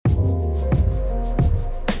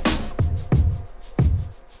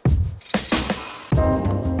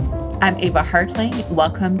I'm Ava Hartling.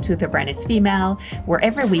 Welcome to The Brand is Female, where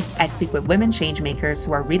every week I speak with women changemakers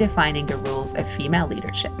who are redefining the rules of female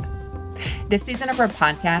leadership. This season of our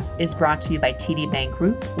podcast is brought to you by TD Bank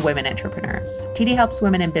Group Women Entrepreneurs. TD helps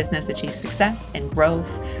women in business achieve success and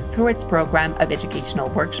growth through its program of educational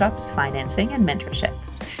workshops, financing, and mentorship.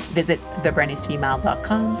 Visit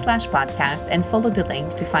thebrandisfemale.com/podcast and follow the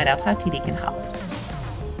link to find out how TD can help.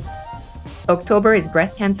 October is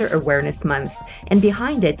Breast Cancer Awareness Month, and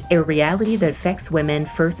behind it, a reality that affects women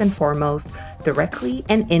first and foremost, directly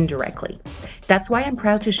and indirectly. That's why I'm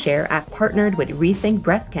proud to share I've partnered with Rethink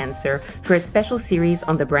Breast Cancer for a special series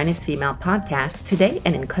on the Brand is Female podcast today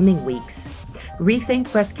and in coming weeks.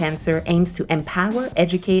 Rethink Breast Cancer aims to empower,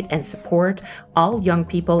 educate, and support all young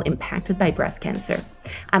people impacted by breast cancer.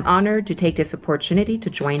 I'm honored to take this opportunity to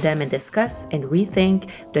join them and discuss and rethink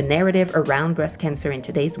the narrative around breast cancer in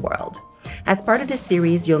today's world. As part of this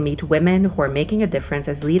series, you'll meet women who are making a difference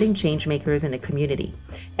as leading changemakers in the community.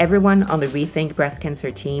 Everyone on the Rethink Breast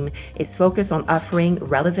Cancer team is focused on offering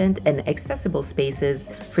relevant and accessible spaces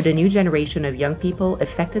for the new generation of young people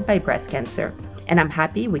affected by breast cancer, and I'm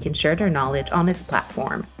happy we can share their knowledge on this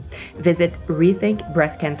platform. Visit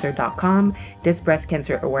rethinkbreastcancer.com this Breast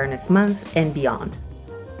Cancer Awareness Month and beyond.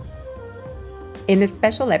 In this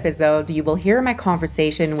special episode, you will hear my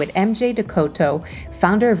conversation with DeCoteau,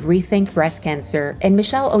 founder of Rethink Breast Cancer, and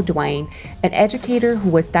Michelle Audoin, an educator who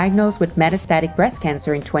was diagnosed with metastatic breast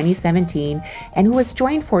cancer in 2017 and who has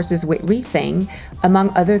joined forces with Rethink, among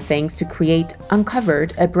other things, to create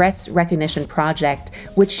Uncovered, a breast recognition project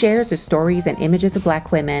which shares the stories and images of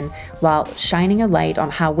Black women while shining a light on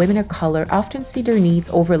how women of color often see their needs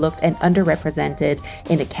overlooked and underrepresented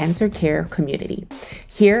in the cancer care community.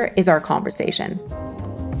 Here is our conversation.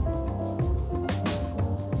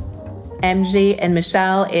 MJ and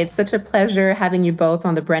Michelle, it's such a pleasure having you both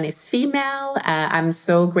on The Brand is Female. I'm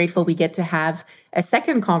so grateful we get to have a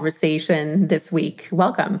second conversation this week.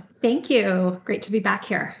 Welcome. Thank you. Great to be back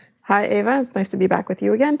here. Hi, Ava. It's nice to be back with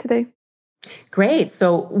you again today. Great.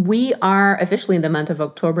 So we are officially in the month of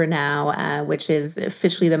October now, which is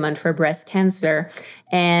officially the month for breast cancer.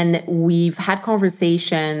 And we've had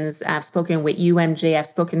conversations. I've spoken with you, MJ. I've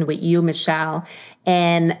spoken with you, Michelle.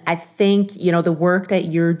 And I think, the work that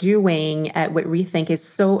you're doing with Rethink is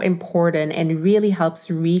so important and really helps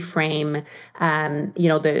reframe,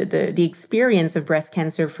 the experience of breast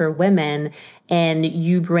cancer for women. And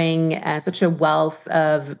you bring such a wealth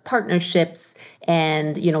of partnerships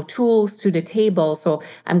and, tools to the table. So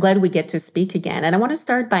I'm glad we get to speak again. And I want to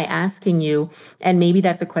start by asking you, and maybe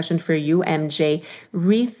that's a question for you, MJ.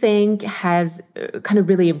 Rethink has kind of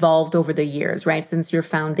really evolved over the years, right, since your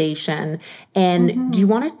foundation. And do you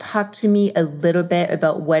want to talk to me a little bit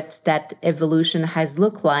about what that evolution has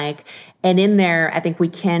looked like? And in there, I think we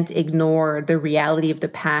can't ignore the reality of the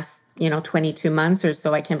past 22 months or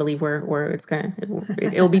so. I can't believe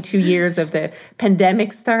it'll be 2 years of the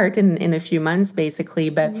pandemic start in a few months, basically.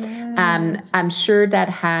 But yeah. I'm sure that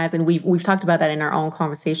has, and we've talked about that in our own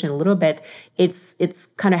conversation a little bit. It's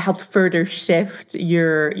kind of helped further shift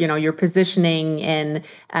your positioning and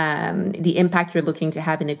the impact you're looking to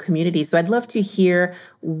have in the community. So I'd love to hear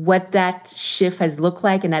what that shift has looked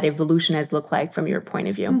like and that evolution has looked like from your point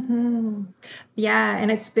of view. Mm-hmm. Yeah,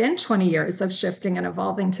 and it's been 20 years of shifting and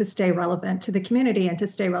evolving to stay relevant to the community and to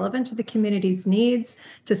stay relevant to the community's needs,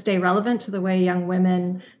 to stay relevant to the way young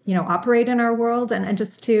women, operate in our world and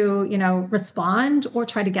just to, respond or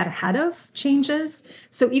try to get ahead of changes.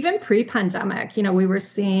 So even pre-pandemic, we were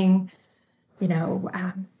seeing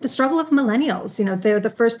the struggle of millennials. They're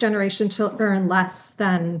the first generation to earn less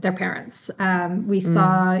than their parents. We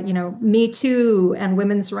saw, Me Too and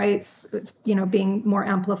women's rights, being more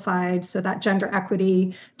amplified. So that gender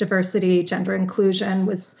equity, diversity, gender inclusion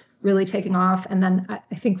was really taking off. And then I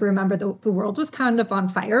think we remember the world was kind of on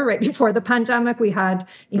fire right before the pandemic. We had,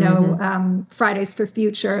 Fridays for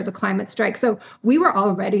Future, the climate strike. So we were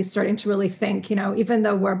already starting to really think, even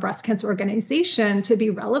though we're a breast cancer organization, to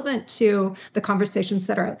be relevant to the conversations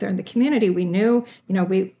that are out there in the community, we knew,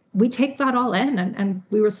 we take that all in and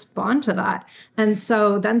we respond to that. And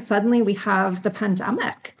so then suddenly we have the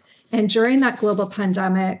pandemic. And during that global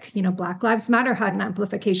pandemic, Black Lives Matter had an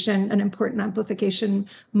important amplification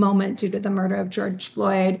moment due to the murder of George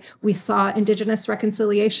Floyd. We saw Indigenous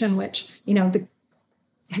reconciliation, which,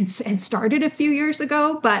 had started a few years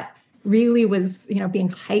ago, but really was, being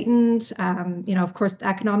heightened. Of course, the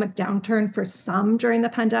economic downturn for some during the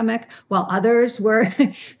pandemic, while others were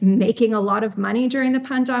making a lot of money during the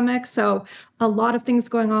pandemic. So a lot of things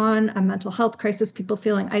going on, a mental health crisis, people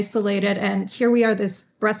feeling isolated. And here we are, this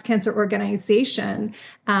breast cancer organization,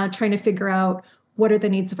 trying to figure out what are the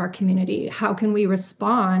needs of our community? How can we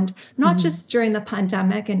respond, not just during the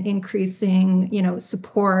pandemic and increasing,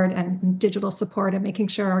 support and digital support and making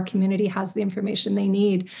sure our community has the information they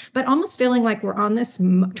need, but almost feeling like we're on this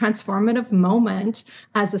transformative moment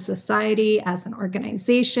as a society, as an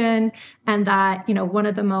organization, and that, one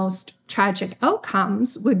of the most tragic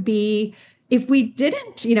outcomes would be if we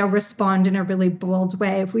didn't, respond in a really bold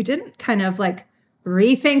way, if we didn't kind of like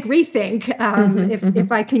rethink,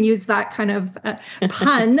 if I can use that kind of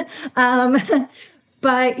pun.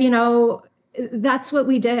 But, that's what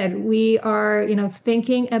we did. We are,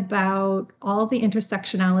 thinking about all the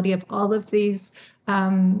intersectionality of all of these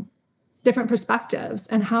different perspectives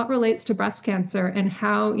and how it relates to breast cancer and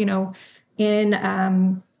how, in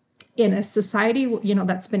a society,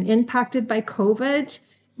 that's been impacted by COVID,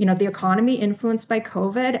 the economy influenced by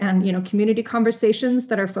COVID and, community conversations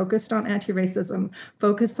that are focused on anti-racism,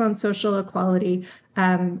 focused on social equality.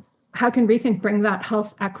 How can Rethink bring that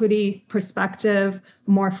health equity perspective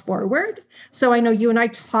more forward? So I know you and I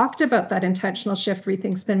talked about that intentional shift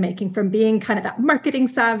Rethink's been making from being kind of that marketing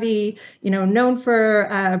savvy, known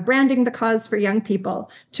for branding the cause for young people,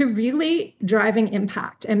 to really driving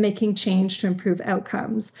impact and making change to improve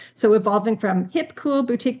outcomes. So evolving from hip, cool,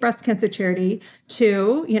 boutique breast cancer charity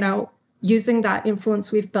to, using that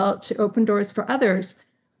influence we've built to open doors for others.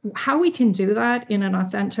 How we can do that in an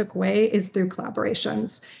authentic way is through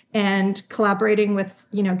collaborations and collaborating with,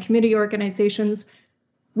 community organizations.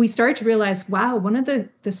 We start to realize, wow, one of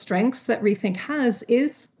the strengths that Rethink has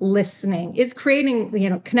is listening, is creating,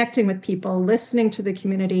 connecting with people, listening to the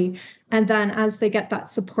community. And then as they get that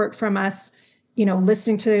support from us,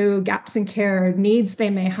 listening to gaps in care, needs they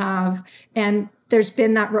may have, and there's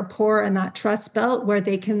been that rapport and that trust built where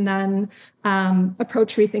they can then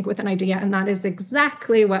approach Rethink with an idea. And that is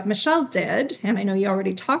exactly what Michelle did. And I know you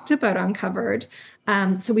already talked about Uncovered.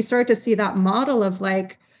 So we started to see that model of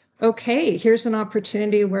like, okay, here's an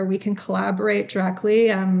opportunity where we can collaborate directly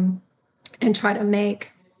and try to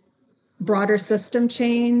make broader system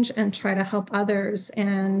change and try to help others.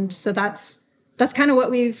 And so that's kind of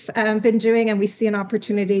what we've been doing. And we see an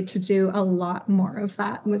opportunity to do a lot more of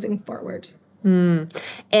that moving forward.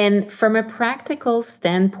 And from a practical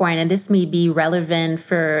standpoint, and this may be relevant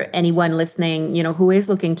for anyone listening, who is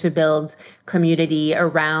looking to build community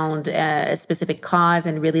around a specific cause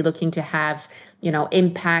and really looking to have,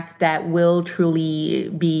 impact that will truly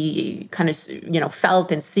be kind of,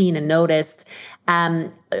 felt and seen and noticed.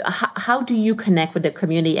 How do you connect with the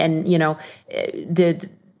community? And,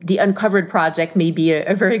 the Uncovered project may be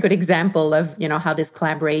a very good example of, how this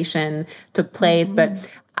collaboration took place. But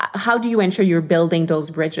how do you ensure you're building those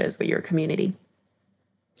bridges with your community?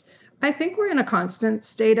 I think we're in a constant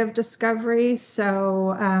state of discovery.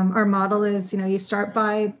 So our model is, you start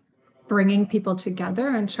by bringing people together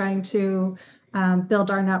and trying to build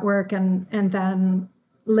our network and then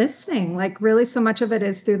listening. Like really so much of it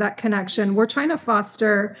is through that connection. We're trying to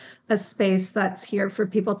foster a space that's here for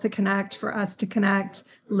people to connect, for us to connect,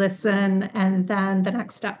 listen, and then the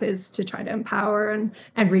next step is to try to empower and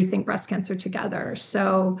rethink breast cancer together.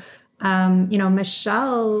 So,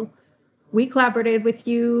 Michelle, we collaborated with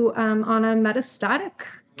you on a metastatic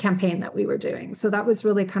campaign that we were doing. So that was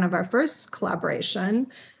really kind of our first collaboration.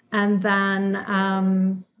 And then,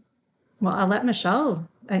 I'll let Michelle,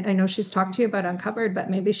 I know she's talked to you about Uncovered, but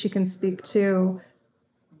maybe she can speak to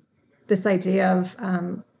this idea of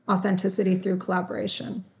authenticity through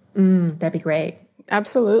collaboration. That'd be great.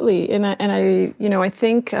 Absolutely. And I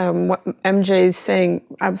think what MJ is saying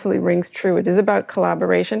absolutely rings true. It is about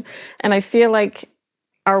collaboration. And I feel like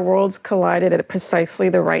our worlds collided at precisely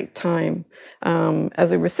the right time.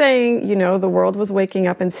 As we were saying, the world was waking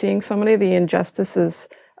up and seeing so many of the injustices,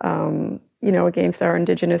 against our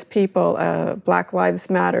Indigenous people, Black Lives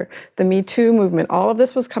Matter, the Me Too movement, all of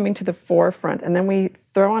this was coming to the forefront. And then we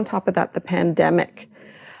throw on top of that the pandemic.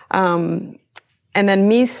 And then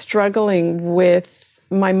me struggling with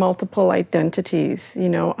my multiple identities.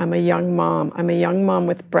 I'm a young mom. I'm a young mom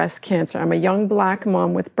with breast cancer. I'm a young Black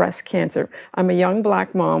mom with breast cancer. I'm a young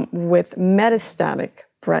Black mom with metastatic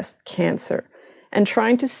breast cancer. And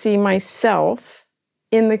trying to see myself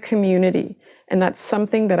in the community. And that's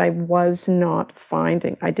something that I was not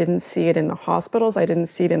finding. I didn't see it in the hospitals. I didn't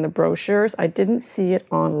see it in the brochures. I didn't see it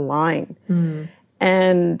online.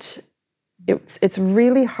 And it's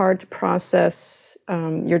really hard to process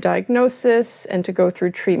your diagnosis and to go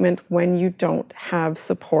through treatment when you don't have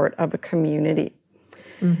support of a community.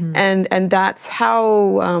 And that's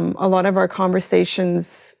how a lot of our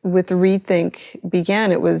conversations with Rethink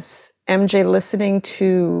began. It was MJ listening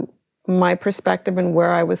to my perspective and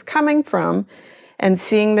where I was coming from and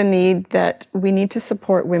seeing the need that we need to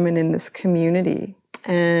support women in this community.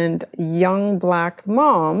 And young Black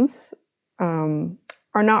moms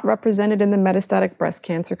are not represented in the metastatic breast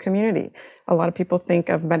cancer community. A lot of people think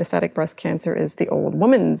of metastatic breast cancer as the old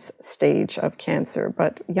woman's stage of cancer,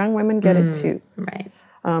 but young women get it too. Right.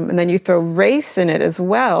 And then you throw race in it as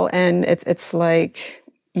well, and it's like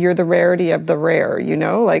you're the rarity of the rare, you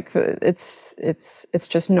know, like it's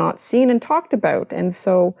just not seen and talked about. And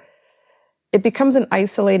so it becomes an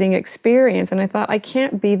isolating experience. And I thought, I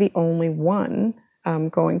can't be the only one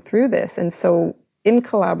going through this. And so in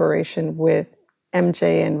collaboration with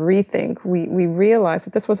MJ and Rethink, we realized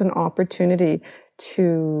that this was an opportunity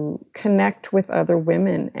to connect with other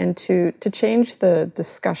women and to change the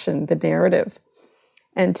discussion, the narrative,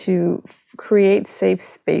 and to create safe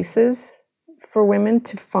spaces for women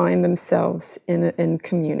to find themselves in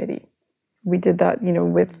community. We did that, you know,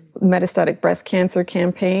 with metastatic breast cancer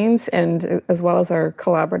campaigns and as well as our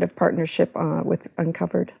collaborative partnership with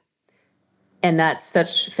Uncovered. And that's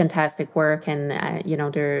such fantastic work. And, you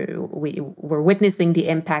know, we're witnessing the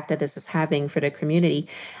impact that this is having for the community.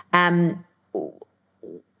 You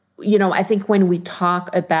know, I think when we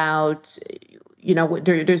talk about, you know,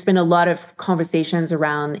 there's been a lot of conversations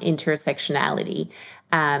around intersectionality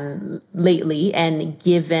lately. And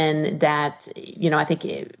given that, you know, I think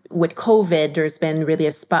with COVID, there's been really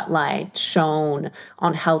a spotlight shown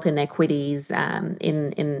on health inequities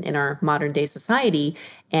in our modern day society.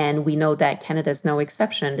 And we know that Canada is no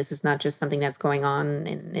exception. This is not just something that's going on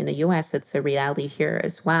in the US, it's a reality here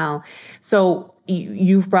as well. So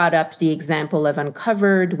you've brought up the example of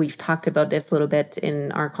Uncovered. We've talked about this a little bit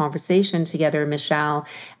in our conversation together, Michelle.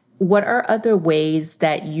 What are other ways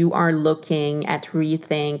that you are looking at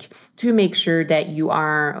Rethink to make sure that you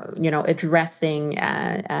are, you know, addressing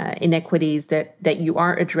inequities, that you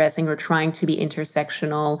are addressing or trying to be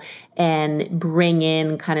intersectional and bring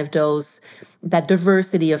in kind of that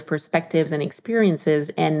diversity of perspectives and experiences,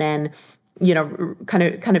 and then, you know,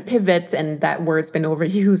 kind of pivot, and that word's been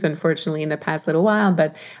overused, unfortunately, in the past little while,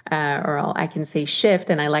 but, or I can say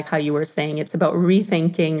shift, and I like how you were saying it's about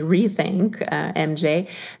rethink, MJ.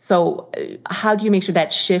 So how do you make sure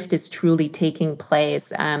that shift is truly taking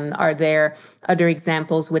place? Are there other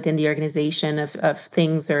examples within the organization of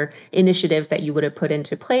things or initiatives that you would have put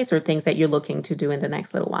into place, or things that you're looking to do in the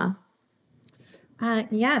next little while?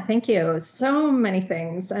 Yeah, thank you. So many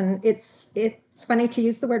things. And it's funny to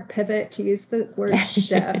use the word pivot, to use the word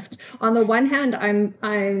shift. On the one hand,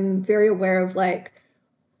 I'm very aware of, like,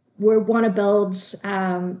 we want to build,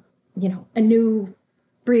 you know, a new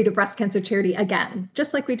breed of breast cancer charity again,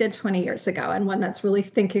 just like we did 20 years ago, and one that's really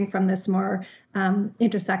thinking from this more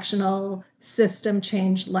intersectional system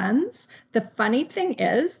change lens. The funny thing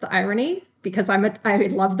is, the irony, because I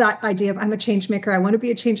love that idea of I'm a change maker. I want to be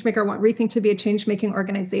a change maker. I want Rethink to be a change making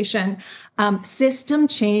organization. System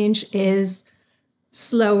change is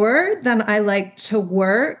slower than I like to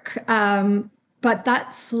work. But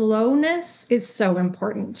that slowness is so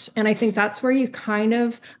important. And I think that's where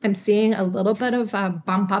I'm seeing a little bit of a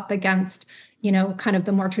bump up against, you know, kind of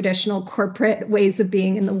the more traditional corporate ways of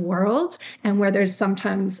being in the world, and where there's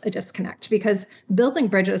sometimes a disconnect, because building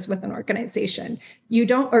bridges with an organization,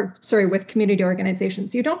 with community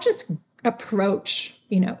organizations, you don't just approach,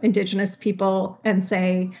 you know, Indigenous people and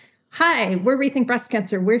say, hi, we're Rethink Breast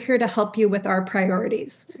Cancer. We're here to help you with our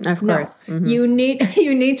priorities. Of course. No, you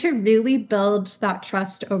need to really build that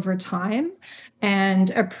trust over time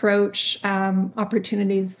and approach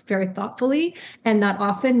opportunities very thoughtfully. And that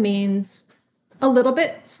often means a little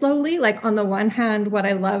bit slowly. Like, on the one hand, what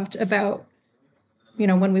I loved about, you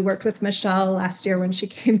know, when we worked with Michelle last year, when she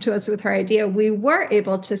came to us with her idea, we were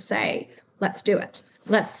able to say, let's do it.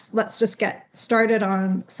 Let's just get started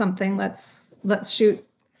on something. Let's shoot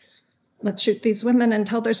these women and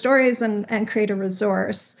tell their stories and create a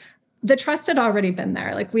resource. The trust had already been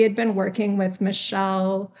there. Like, we had been working with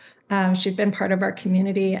Michelle. She'd been part of our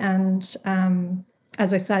community. And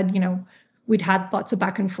as I said, you know, we'd had lots of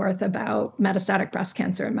back and forth about metastatic breast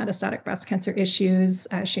cancer and metastatic breast cancer issues.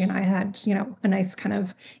 She and I had, you know, a nice kind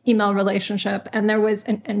of email relationship. And there was,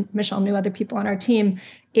 and Michelle knew other people on our team.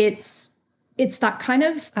 It's that kind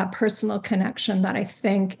of personal connection that I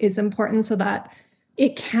think is important, so that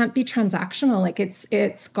it can't be transactional. Like,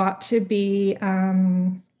 it's got to be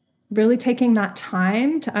really taking that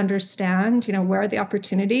time to understand, you know, where are the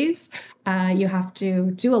opportunities. You have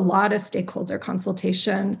to do a lot of stakeholder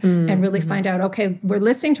consultation and really find out, okay, we're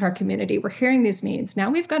listening to our community. We're hearing these needs. Now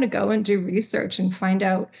we've got to go and do research and find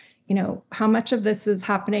out, you know, how much of this is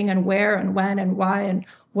happening and where and when and why, and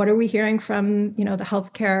what are we hearing from, you know, the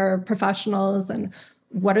healthcare professionals, and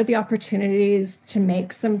what are the opportunities to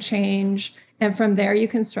make some change. And from there, you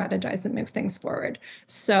can strategize and move things forward.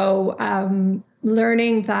 So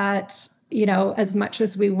learning that, as much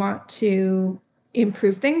as we want to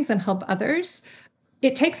improve things and help others,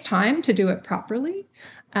 it takes time to do it properly.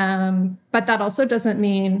 But that also doesn't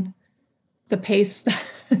mean the pace that,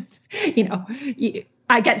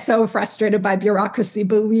 I get so frustrated by bureaucracy.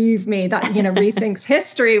 Believe me, that, Rethink's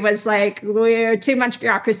history was like, we're too much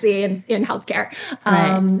bureaucracy in healthcare.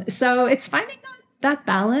 Right. So it's finding that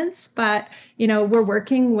balance. But, we're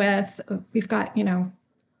working with, we've got,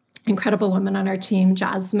 incredible woman on our team,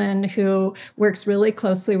 Jasmine, who works really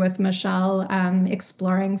closely with Michelle,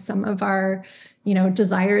 exploring some of our,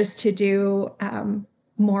 desires to do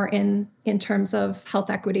more in terms of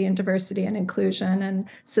health equity and diversity and inclusion and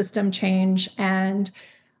system change. And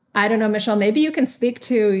I don't know, Michelle, maybe you can speak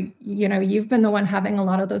to, you've been the one having a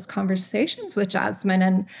lot of those conversations with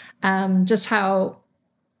Jasmine, and just how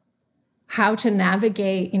to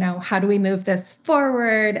navigate, how do we move this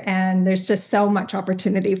forward? And there's just so much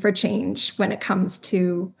opportunity for change when it comes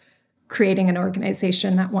to creating an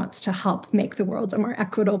organization that wants to help make the world a more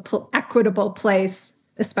equitable place,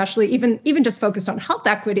 especially even just focused on health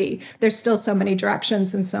equity. There's still so many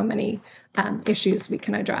directions and so many issues we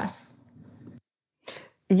can address.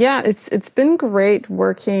 Yeah, it's been great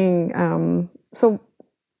working. So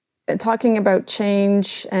talking about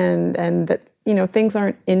change and that, things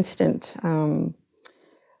aren't instant.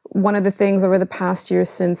 One of the things over the past year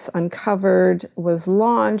since Uncovered was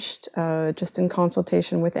launched, just in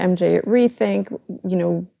consultation with MJ at Rethink,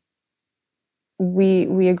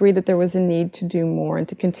 we agreed that there was a need to do more and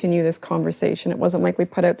to continue this conversation. It wasn't like we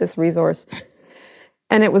put out this resource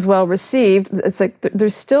and it was well received. It's like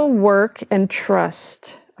there's still work and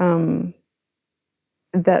trust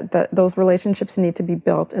that those relationships need to be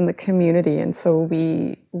built in the community. And so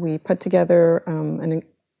we put together an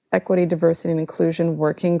equity, diversity, and inclusion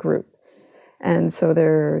working group. And so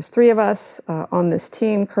there's 3 of us on this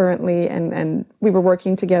team currently, and we were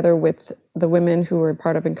working together with the women who were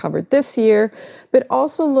part of Uncovered this year, but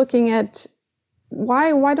also looking at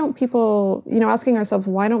why don't people, asking ourselves,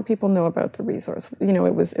 why don't people know about the resource?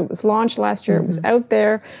 It was launched last year, It was out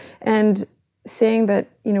there, and saying that,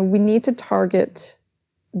 we need to target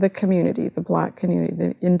the community, the Black community,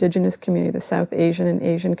 the Indigenous community, the South Asian and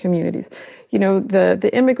Asian communities, the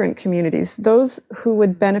immigrant communities, those who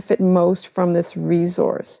would benefit most from this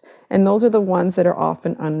resource. And those are the ones that are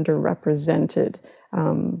often underrepresented.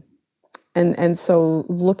 And so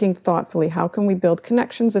looking thoughtfully, how can we build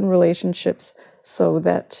connections and relationships so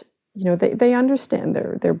that, they understand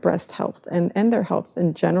their breast health and their health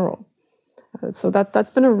in general. So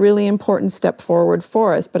that's been a really important step forward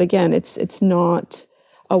for us. But again, it's not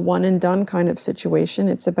a one and done kind of situation.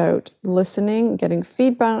 It's about listening, getting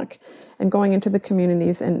feedback, and going into the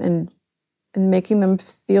communities and making them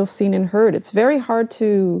feel seen and heard. It's very hard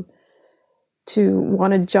to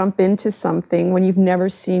want to jump into something when you've never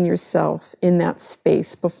seen yourself in that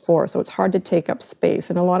space before. So it's hard to take up space.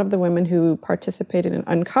 And a lot of the women who participated in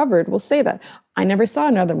Uncovered will say that. I never saw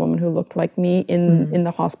another woman who looked like me in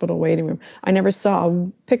the hospital waiting room. I never saw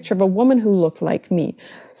a picture of a woman who looked like me.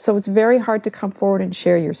 So it's very hard to come forward and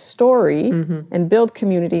share your story and build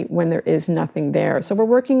community when there is nothing there. So we're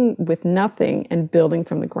working with nothing and building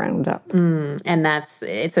from the ground up. And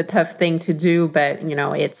it's a tough thing to do, but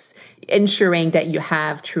it's ensuring that you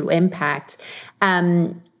have true impact.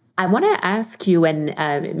 I want to ask you, and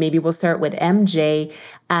maybe we'll start with MJ.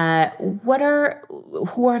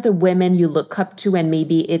 Who are the women you look up to, and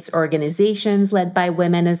maybe it's organizations led by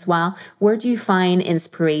women as well? Where do you find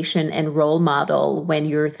inspiration and role model when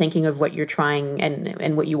you're thinking of what you're trying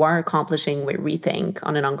and what you are accomplishing with Rethink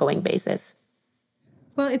on an ongoing basis?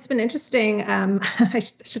 Well, it's been interesting. I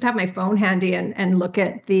should have my phone handy and look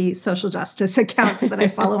at the social justice accounts that I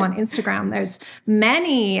follow on Instagram. There's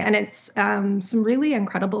many, and it's some really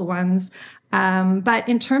incredible ones. But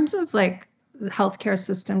in terms of like the healthcare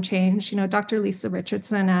system change, Dr. Lisa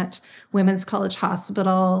Richardson at Women's College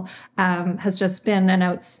Hospital has just been an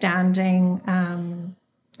outstanding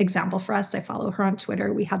example for us. I follow her on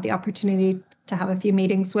Twitter. We had the opportunity to have a few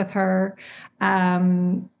meetings with her.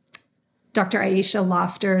 Dr. Aisha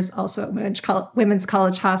Lofters, also at Women's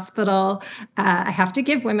College Hospital. I have to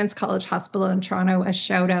give Women's College Hospital in Toronto a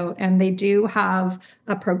shout out, and they do have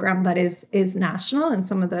a program that is national, and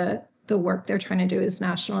some of the work they're trying to do is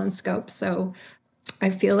national in scope. So I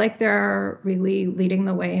feel like they're really leading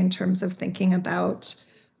the way in terms of thinking about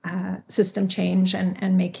system change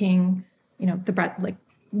and making, the breadth, like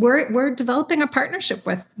we're developing a partnership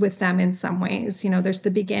with them in some ways. There's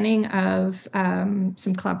the beginning of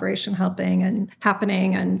some collaboration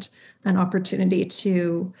happening and an opportunity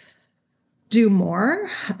to do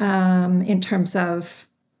more in terms of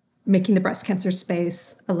making the breast cancer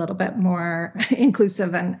space a little bit more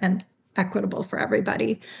inclusive and equitable for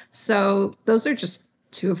everybody. So those are just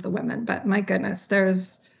two of the women, but my goodness,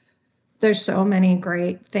 there's so many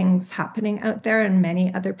great things happening out there and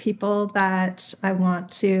many other people that I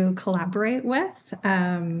want to collaborate with.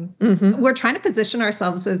 We're trying to position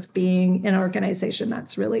ourselves as being an organization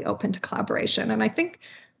that's really open to collaboration. And I think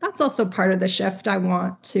that's also part of the shift I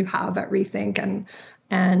want to have at Rethink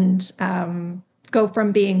and go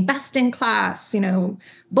from being best in class,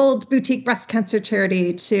 bold boutique breast cancer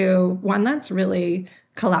charity to one that's really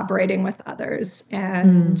collaborating with others.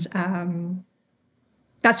 And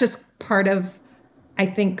that's just part of, I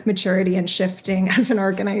think, maturity and shifting as an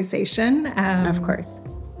organization. Of course.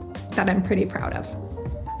 That I'm pretty proud of.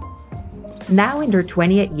 Now in their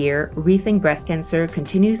 20th year, Rethink Breast Cancer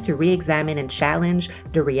continues to re-examine and challenge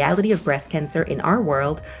the reality of breast cancer in our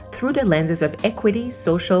world through the lenses of equity,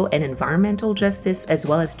 social and environmental justice, as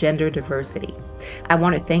well as gender diversity. I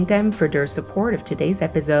want to thank them for their support of today's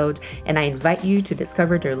episode, and I invite you to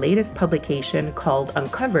discover their latest publication called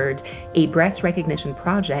Uncovered, a breast recognition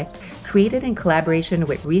project created in collaboration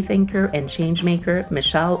with rethinker and changemaker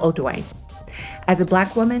Michelle Audoin. As a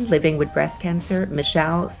Black woman living with breast cancer,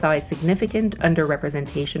 Michelle saw a significant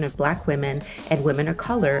underrepresentation of Black women and women of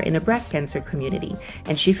color in the breast cancer community,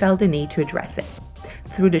 and she felt the need to address it.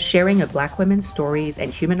 Through the sharing of Black women's stories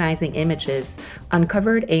and humanizing images,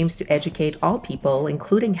 Uncovered aims to educate all people,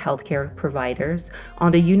 including healthcare providers,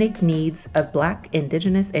 on the unique needs of Black,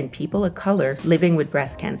 Indigenous, and people of color living with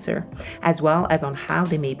breast cancer, as well as on how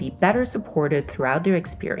they may be better supported throughout their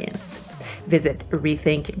experience. Visit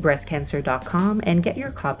rethinkbreastcancer.com and get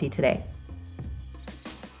your copy today.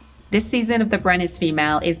 This season of The Brand is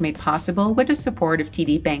Female is made possible with the support of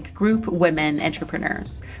TD Bank Group Women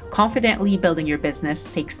Entrepreneurs. Confidently building your business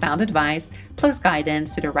takes sound advice plus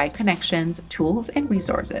guidance to the right connections, tools, and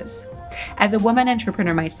resources. As a woman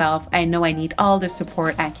entrepreneur myself, I know I need all the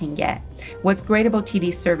support I can get. What's great about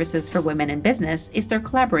TD's services for women in business is their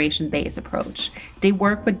collaboration-based approach. They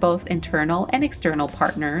work with both internal and external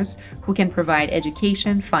partners who can provide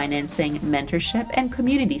education, financing, mentorship, and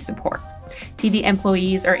community support. TD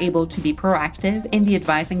employees are able to be proactive in the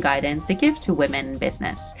advice and guidance they give to women in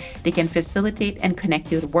business. They can facilitate and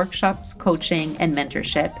connect you with workshops, coaching, and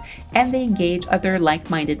mentorship, and they engage other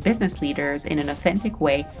like-minded business leaders in an authentic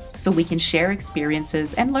way so we can share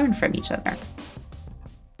experiences and learn from each other.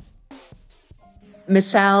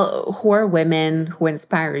 Michelle, who are women who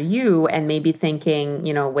inspire you and maybe thinking,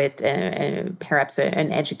 with perhaps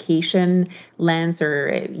an education lens or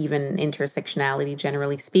even intersectionality,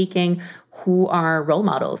 generally speaking, who are role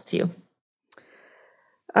models to you?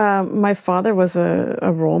 My father was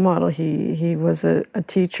a role model. He was a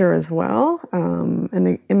teacher as well,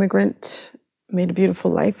 an immigrant, made a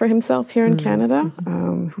beautiful life for himself here in Canada,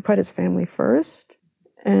 who put his family first.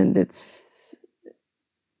 And it's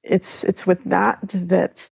with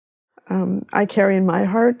that I carry in my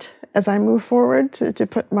heart as I move forward to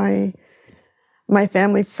put my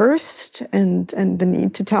family first, and the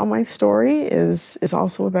need to tell my story is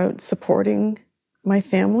also about supporting my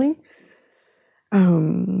family.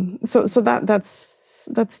 So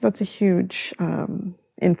that's a huge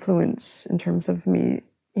influence in terms of me,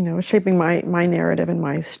 shaping my narrative and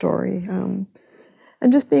my story, and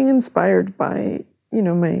just being inspired by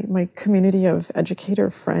my community of educator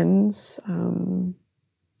friends,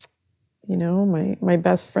 my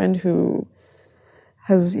best friend who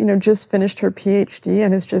has, just finished her PhD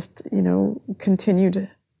and has just, continued,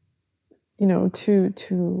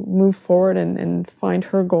 to move forward and find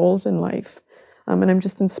her goals in life. And I'm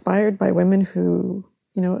just inspired by women who,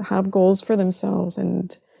 have goals for themselves,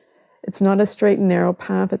 and it's not a straight and narrow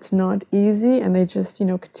path. It's not easy, and they just,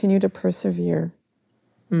 continue to persevere.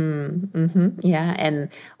 Yeah, and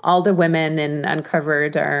all the women in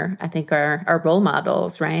Uncovered are role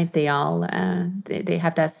models, right? They all they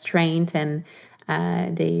have that strength, and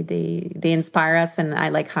they inspire us. And I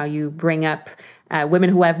like how you bring up women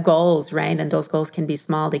who have goals, right? And those goals can be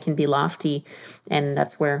small, they can be lofty, and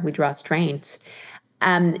that's where we draw strength.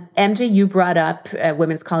 MJ, you brought up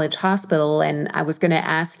Women's College Hospital, and I was going to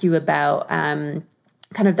ask you about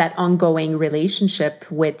kind of that ongoing relationship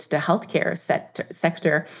with the healthcare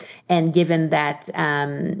sector. And given that,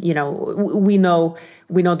 we know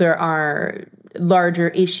there are larger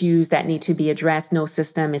issues that need to be addressed. No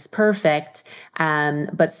system is perfect.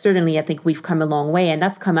 But certainly I think we've come a long way, and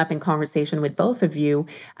that's come up in conversation with both of you,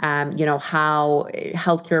 how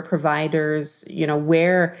healthcare providers,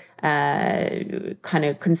 where kind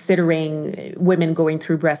of considering women going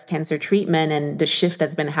through breast cancer treatment and the shift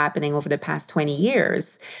that's been happening over the past 20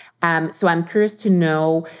 years. So I'm curious to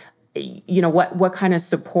know, what kind of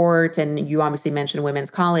support, and you obviously mentioned women's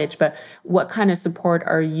college, but what kind of support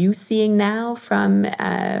are you seeing now from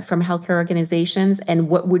healthcare organizations, and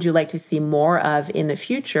what would you like to see more of in the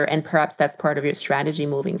future? And perhaps that's part of your strategy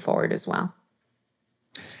moving forward as well.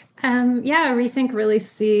 Rethink really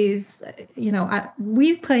sees,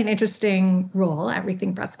 we play an interesting role at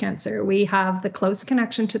Rethink Breast Cancer. We have the close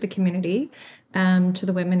connection to the community, to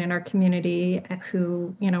the women in our community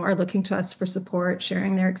who, are looking to us for support,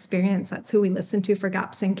 sharing their experience. That's who we listen to for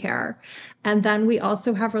gaps in care. And then we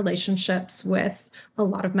also have relationships with a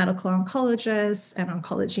lot of medical oncologists and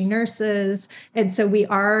oncology nurses. And so we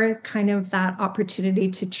are kind of that opportunity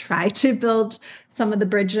to try to build some of the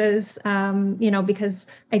bridges, because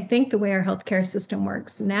I think the way our healthcare system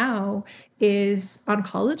works now is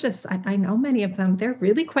oncologists, I know many of them, they're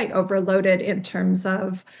really quite overloaded in terms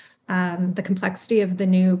of the complexity of the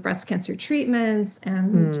new breast cancer treatments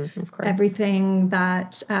and everything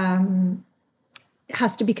that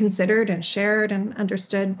has to be considered and shared and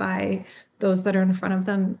understood by those that are in front of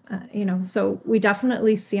them. So we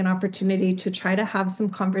definitely see an opportunity to try to have some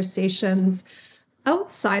conversations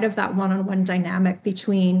outside of that one-on-one dynamic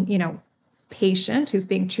between, patient who's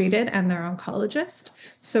being treated and their oncologist.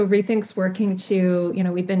 So Rethink's working to,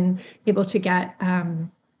 we've been able to get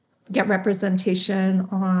representation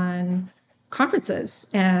on conferences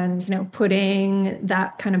and, bringing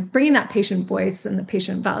that patient voice and the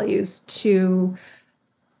patient values to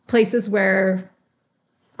places where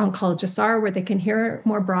oncologists are, where they can hear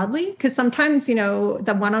more broadly. Because sometimes,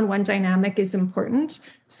 the one-on-one dynamic is important.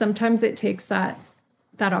 Sometimes it takes that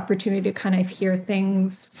opportunity to kind of hear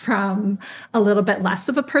things from a little bit less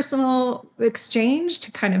of a personal exchange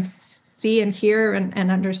to kind of see and hear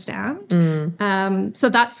and understand. So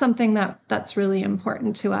that's something that's really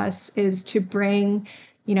important to us, is to bring,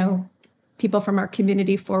 people from our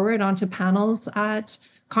community forward onto panels at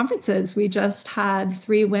conferences. We just had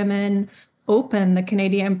 3 women open the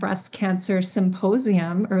Canadian Breast Cancer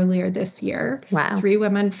Symposium earlier this year. Wow. 3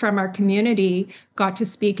 women from our community got to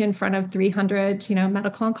speak in front of 300,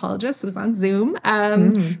 medical oncologists. It was on Zoom,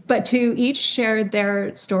 but to each share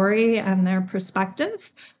their story and their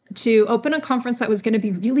perspective, to open a conference that was going to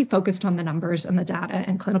be really focused on the numbers and the data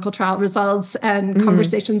and clinical trial results and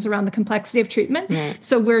conversations around the complexity of treatment. Right.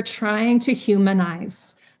 So we're trying to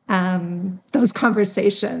humanize those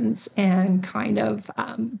conversations and kind of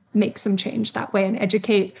make some change that way and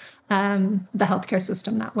educate the healthcare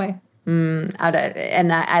system that way. And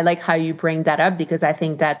I like how you bring that up, because I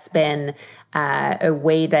think that's been a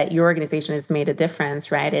way that your organization has made a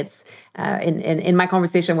difference, right? It's in my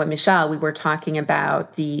conversation with Michelle, we were talking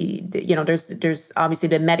about there's obviously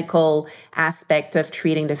the medical aspect of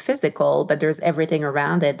treating the physical, but there's everything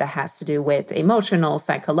around it that has to do with emotional,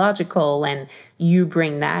 psychological, and you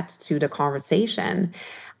bring that to the conversation.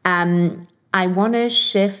 I want to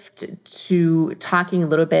shift to talking a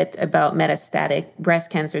little bit about metastatic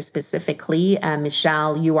breast cancer specifically.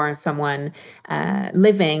 Michelle, you are someone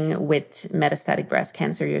living with metastatic breast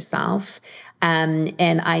cancer yourself. And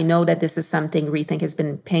I know that this is something Rethink has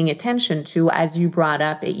been paying attention to. As you brought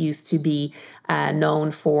up, it used to be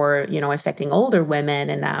known for, affecting older women.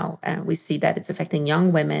 And now we see that it's affecting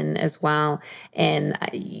young women as well. And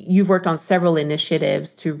you've worked on several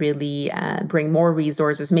initiatives to really bring more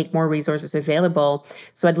resources, make more resources available.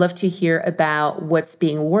 So I'd love to hear about what's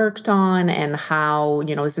being worked on and how,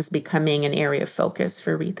 is this becoming an area of focus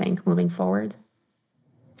for Rethink moving forward?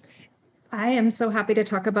 I am so happy to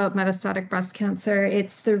talk about metastatic breast cancer.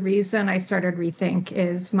 It's the reason I started Rethink.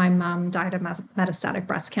 Is my mom died of metastatic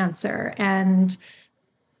breast cancer. And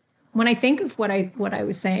when I think of what I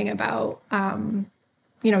was saying about,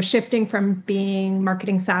 shifting from being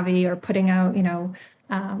marketing savvy or putting out,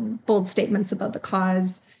 bold statements about the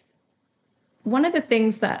cause, one of the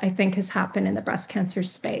things that I think has happened in the breast cancer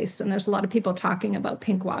space, and there's a lot of people talking about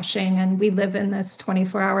pink washing, and we live in this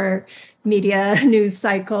 24-hour media news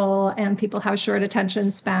cycle, and people have short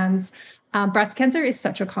attention spans. Breast cancer is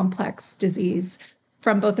such a complex disease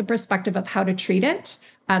from both the perspective of how to treat it.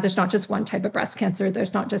 There's not just one type of breast cancer.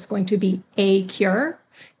 There's not just going to be a cure.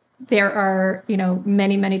 There are,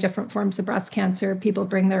 many, many different forms of breast cancer. People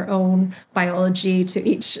bring their own biology to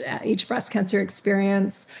each breast cancer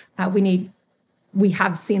experience. We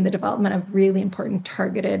have seen the development of really important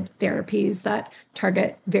targeted therapies that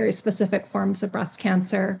target very specific forms of breast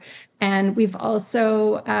cancer. And we've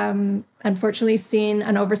also, unfortunately, seen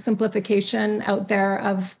an oversimplification out there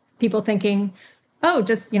of people thinking, oh,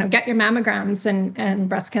 just, get your mammograms and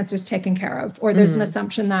breast cancer is taken care of. Or there's an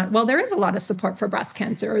assumption that, well, there is a lot of support for breast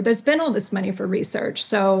cancer, or there's been all this money for research.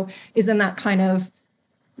 So isn't that kind of,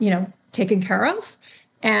 taken care of?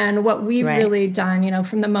 And what we've really done,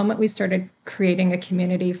 from the moment we started creating a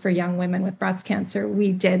community for young women with breast cancer,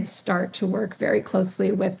 we did start to work very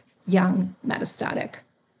closely with young metastatic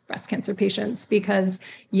breast cancer patients, because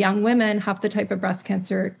young women have the type of breast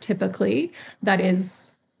cancer typically that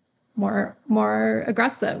is more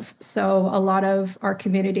aggressive. So a lot of our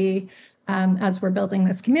community, as we're building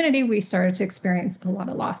this community, we started to experience a lot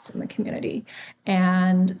of loss in the community,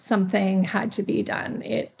 and something had to be done.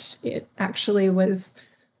 It actually was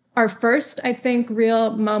our first, I think,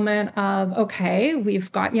 real moment of, okay,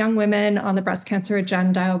 we've got young women on the breast cancer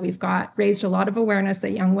agenda. We've got raised a lot of awareness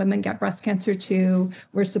that young women get breast cancer too.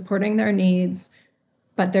 We're supporting their needs.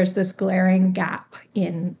 But there's this glaring gap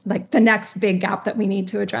in, like, the next big gap that we need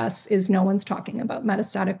to address is no one's talking about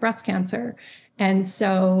metastatic breast cancer. And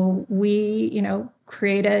so we,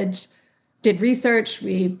 did research.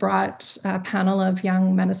 We brought a panel of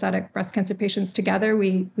young metastatic breast cancer patients together.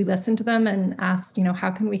 We listened to them and asked, how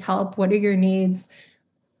can we help? What are your needs?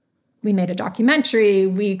 We made a documentary.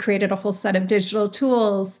 We created a whole set of digital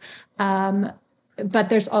tools. But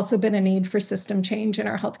there's also been a need for system change in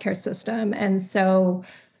our healthcare system. And so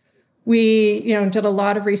we, did a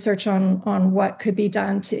lot of research on what could be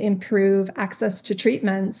done to improve access to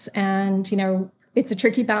treatments. And, it's a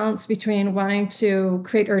tricky balance between wanting to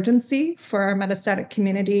create urgency for our metastatic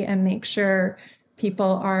community and make sure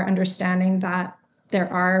people are understanding that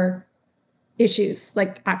there are issues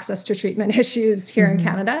like access to treatment issues here in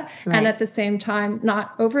Canada. Right. And at the same time,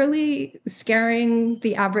 not overly scaring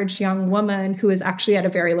the average young woman who is actually at a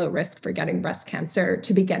very low risk for getting breast cancer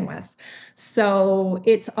to begin with. So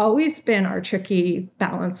it's always been our tricky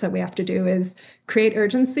balance that we have to do is create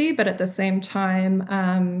urgency, but at the same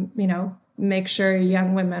time, make sure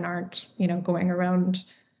young women aren't, going around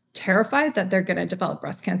terrified that they're going to develop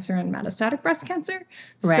breast cancer and metastatic breast cancer.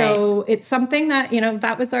 Right. So it's something that,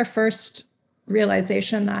 that was our first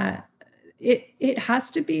realization that it has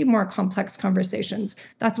to be more complex conversations.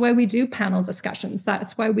 That's why we do panel discussions.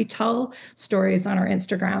 That's why we tell stories on our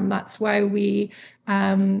Instagram. That's why we,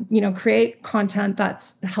 create content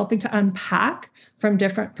that's helping to unpack from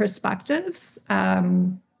different perspectives.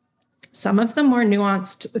 Some of the more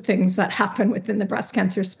nuanced things that happen within the breast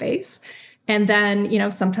cancer space. And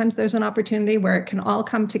then, sometimes there's an opportunity where it can all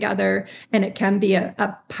come together and it can be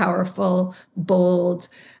a powerful, bold,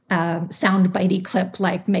 soundbitey clip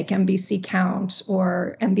like Make MBC Count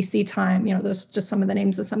or MBC Time. Those just some of the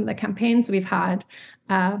names of some of the campaigns we've had.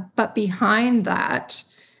 But behind that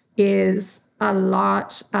is a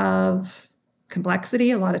lot of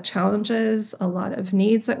complexity, a lot of challenges, a lot of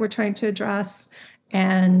needs that we're trying to address,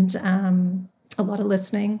 and a lot of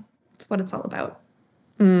listening. That's what it's all about.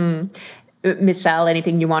 Michelle,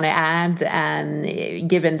 anything you want to add?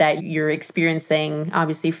 Given that you're experiencing,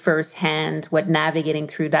 obviously, firsthand what navigating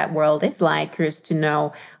through that world is like, curious to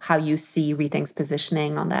know how you see Rethink's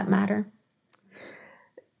positioning on that matter.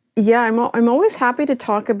 Yeah, I'm always happy to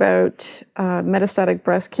talk about metastatic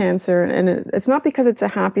breast cancer, and it's not because it's a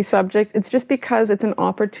happy subject. It's just because it's an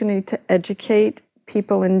opportunity to educate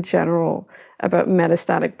people in general about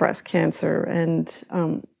metastatic breast cancer. And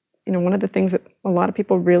one of the things that a lot of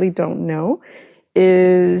people really don't know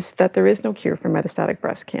is that there is no cure for metastatic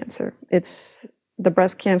breast cancer. It's the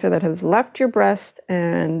breast cancer that has left your breast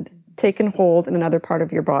and taken hold in another part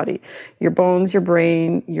of your body, your bones, your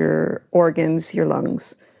brain, your organs, your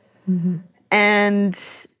lungs. Mm-hmm. And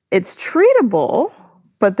it's treatable,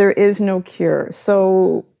 but there is no cure.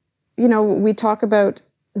 So, we talk about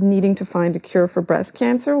needing to find a cure for breast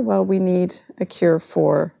cancer. Well, we need a cure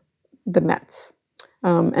for the Mets.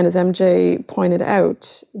 And as MJ pointed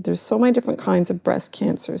out, there's so many different kinds of breast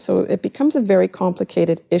cancer. So it becomes a very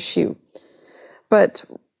complicated issue. But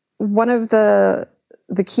one of the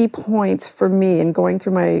key points for me in going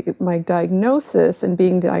through my diagnosis and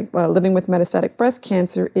being living with metastatic breast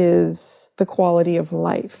cancer is the quality of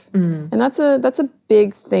life. And that's a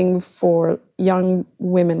big thing for young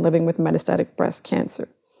women living with metastatic breast cancer.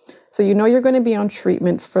 So you're going to be on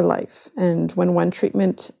treatment for life. And when one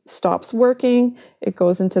treatment stops working, it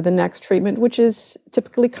goes into the next treatment, which is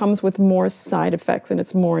typically comes with more side effects and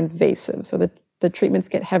it's more invasive. So the treatments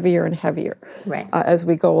get heavier and heavier as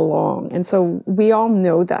we go along. And so we all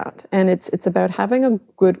know that. And it's about having a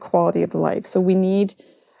good quality of life. So we need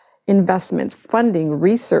investments, funding,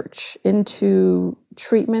 research into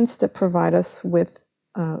treatments that provide us with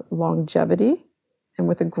longevity and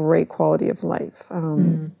with a great quality of life.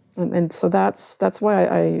 And so that's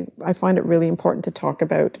why I find it really important to talk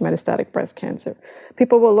about metastatic breast cancer.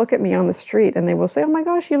 People will look at me on the street and they will say, "Oh my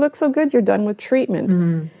gosh, you look so good. You're done with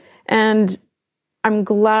treatment." And I'm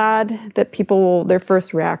glad that their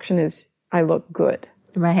first reaction is, "I look good."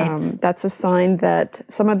 Right. That's a sign that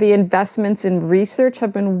some of the investments in research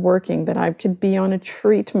have been working, that I could be on a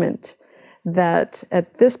treatment, that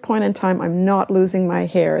at this point in time, I'm not losing my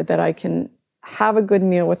hair, that I can have a good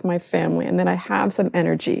meal with my family, and that I have some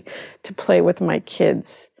energy to play with my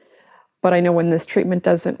kids. But I know when this treatment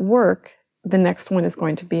doesn't work, the next one is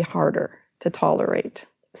going to be harder to tolerate.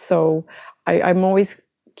 So I'm always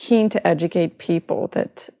keen to educate people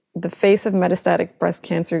that the face of metastatic breast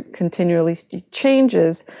cancer continually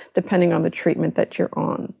changes depending on the treatment that you're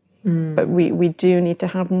on. But we do need to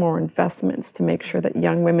have more investments to make sure that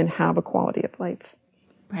young women have a quality of life.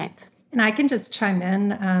 Right. And I can just chime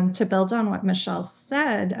in to build on what Michelle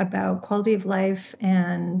said about quality of life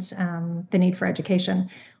and the need for education.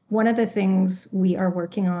 One of the things we are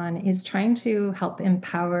working on is trying to help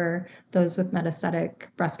empower those with metastatic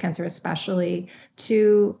breast cancer, especially,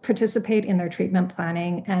 to participate in their treatment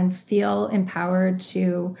planning and feel empowered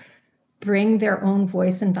to bring their own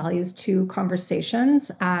voice and values to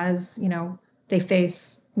conversations as, they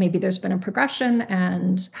face, maybe there's been a progression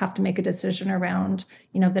and have to make a decision around,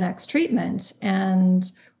 the next treatment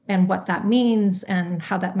and what that means and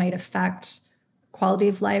how that might affect quality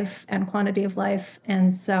of life and quantity of life.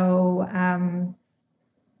 And so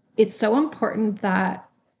it's so important that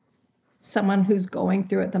someone who's going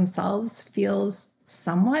through it themselves feels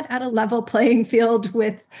somewhat at a level playing field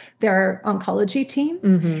with their oncology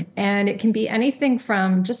team. And it can be anything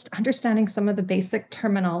from just understanding some of the basic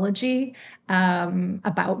terminology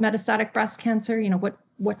about metastatic breast cancer.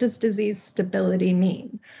 What does disease stability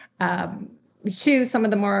mean? To some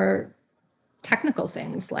of the more technical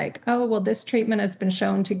things like, oh, well, this treatment has been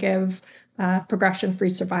shown to give progression-free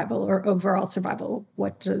survival or overall survival.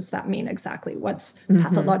 What does that mean exactly? What's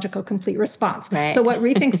pathological complete response? Right. So what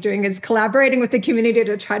Rethink's doing is collaborating with the community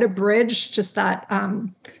to try to bridge just that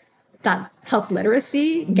health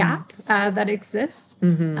literacy gap that exists.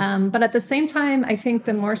 But at the same time, I think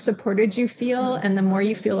the more supported you feel and the more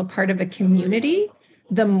you feel a part of a community,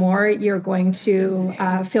 the more you're going to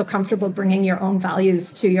feel comfortable bringing your own values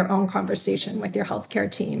to your own conversation with your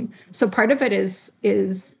healthcare team. So part of it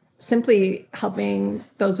is simply helping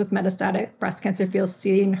those with metastatic breast cancer feel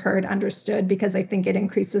seen, heard, understood, because I think it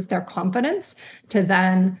increases their confidence to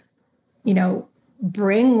then,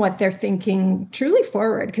 bring what they're thinking truly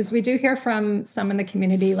forward. Because we do hear from some in the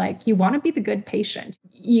community, like, you want to be the good patient.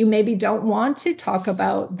 You maybe don't want to talk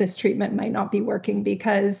about this treatment might not be working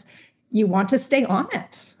because you want to stay on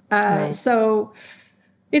it. Right. So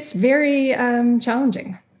it's very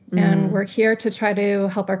challenging. And we're here to try to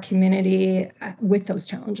help our community with those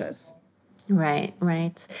challenges. Right.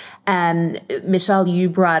 Michelle, you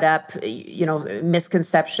brought up,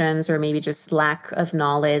 misconceptions or maybe just lack of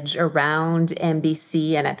knowledge around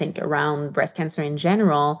MBC and I think around breast cancer in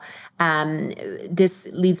general. This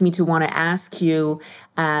leads me to want to ask you,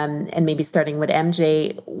 and maybe starting with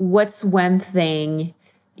MJ, what's one thing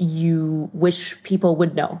you wish people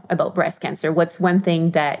would know about breast cancer? What's one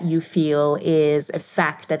thing that you feel is a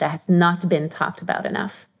fact that has not been talked about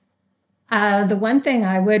enough? The one thing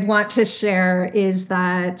I would want to share is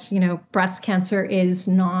that, breast cancer is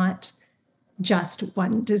not just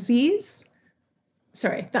one disease.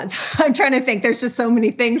 Sorry, I'm trying to think. There's just so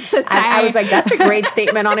many things to say. I was like, that's a great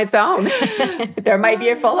statement on its own. There might be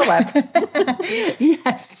a follow-up.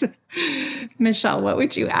 Yes. Michelle, what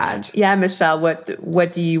would you add? Yeah, Michelle,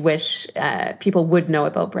 what do you wish people would know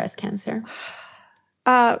about breast cancer?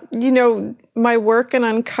 My work in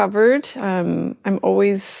Uncovered, I'm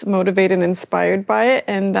always motivated and inspired by it.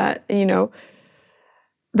 And that,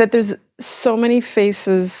 that there's so many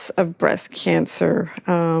faces of breast cancer.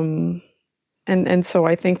 And so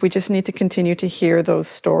I think we just need to continue to hear those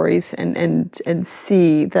stories and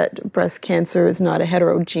see that breast cancer is not a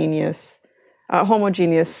homogeneous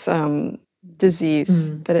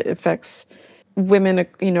disease, that it affects women,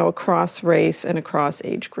 across race and across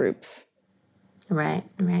age groups. Right.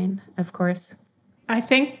 Of course. I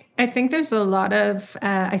think there's a lot of,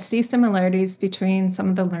 I see similarities between some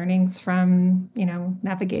of the learnings from,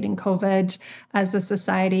 navigating COVID as a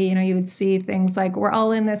society. You would see things like, we're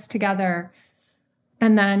all in this together.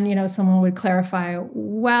 And then, someone would clarify,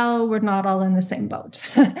 well, we're not all in the same boat.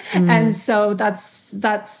 And so that's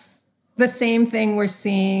the same thing we're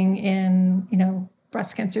seeing in,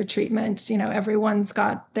 breast cancer treatment. Everyone's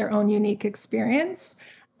got their own unique experience.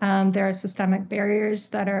 There are systemic barriers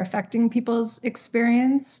that are affecting people's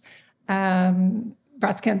experience.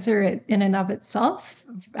 Breast cancer in and of itself,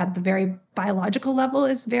 at the very biological level,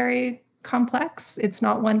 is very complex. It's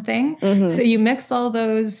not one thing. So you mix all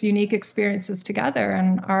those unique experiences together,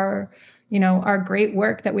 and our our great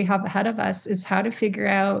work that we have ahead of us is how to figure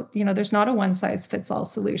out, there's not a one size fits all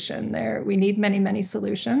solution there. We need many, many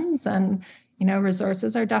solutions, and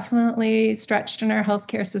resources are definitely stretched in our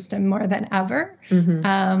healthcare system more than ever.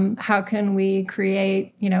 How can we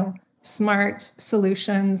create, smart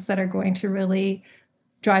solutions that are going to really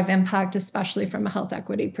drive impact, especially from a health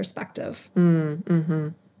equity perspective?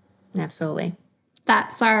 Absolutely.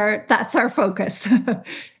 That's our focus.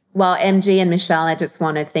 Well, MJ and Michelle, I just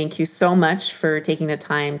want to thank you so much for taking the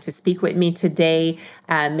time to speak with me today.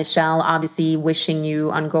 Michelle, obviously wishing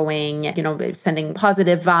you ongoing, sending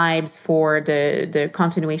positive vibes for the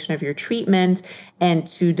continuation of your treatment. And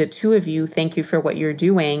to the two of you, thank you for what you're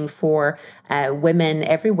doing for women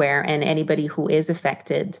everywhere and anybody who is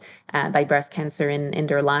affected by breast cancer in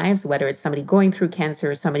their lives, whether it's somebody going through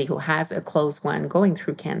cancer or somebody who has a close one going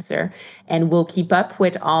through cancer. And we'll keep up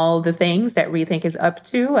with all the things that Rethink is up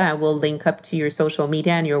to. We'll link up to your social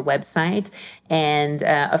media and your website. And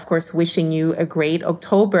of course, wishing you a great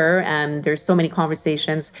October. There's so many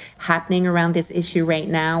conversations happening around this issue right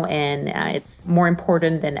now, and it's more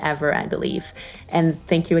important than ever, I believe. And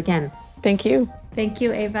thank you again. Thank you. Thank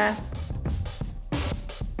you, Ava.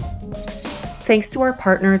 Thanks to our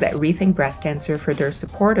partners at Rethink Breast Cancer for their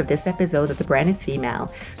support of this episode of The Brand is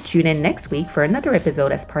Female. Tune in next week for another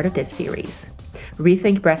episode as part of this series.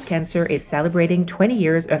 Rethink Breast Cancer is celebrating 20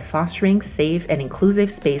 years of fostering safe and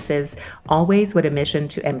inclusive spaces, always with a mission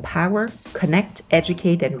to empower, connect,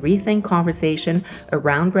 educate, and rethink conversation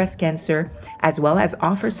around breast cancer, as well as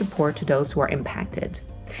offer support to those who are impacted.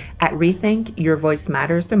 At Rethink, your voice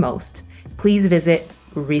matters the most. Please visit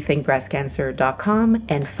rethinkbreastcancer.com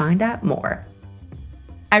and find out more.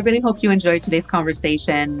 I really hope you enjoyed today's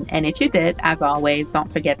conversation. And if you did, as always, don't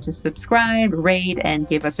forget to subscribe, rate, and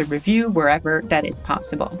give us a review wherever that is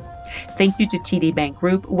possible. Thank you to TD Bank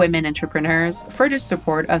Group Women Entrepreneurs for their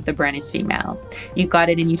support of The Brand is Female. You got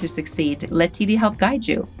it in you to succeed. Let TD help guide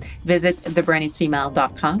you. Visit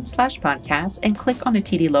thebrandisfemale.com/podcast and click on the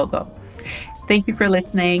TD logo. Thank you for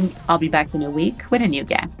listening. I'll be back in a week with a new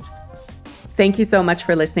guest. Thank you so much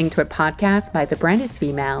for listening to a podcast by The Brand is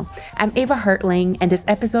Female. I'm Ava Hartling, and this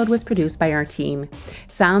episode was produced by our team.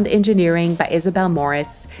 Sound engineering by Isabel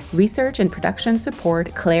Morris. Research and production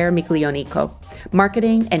support, Claire Miglionico.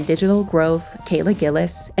 Marketing and digital growth, Kayla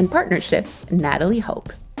Gillis. And partnerships, Natalie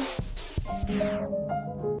Hope.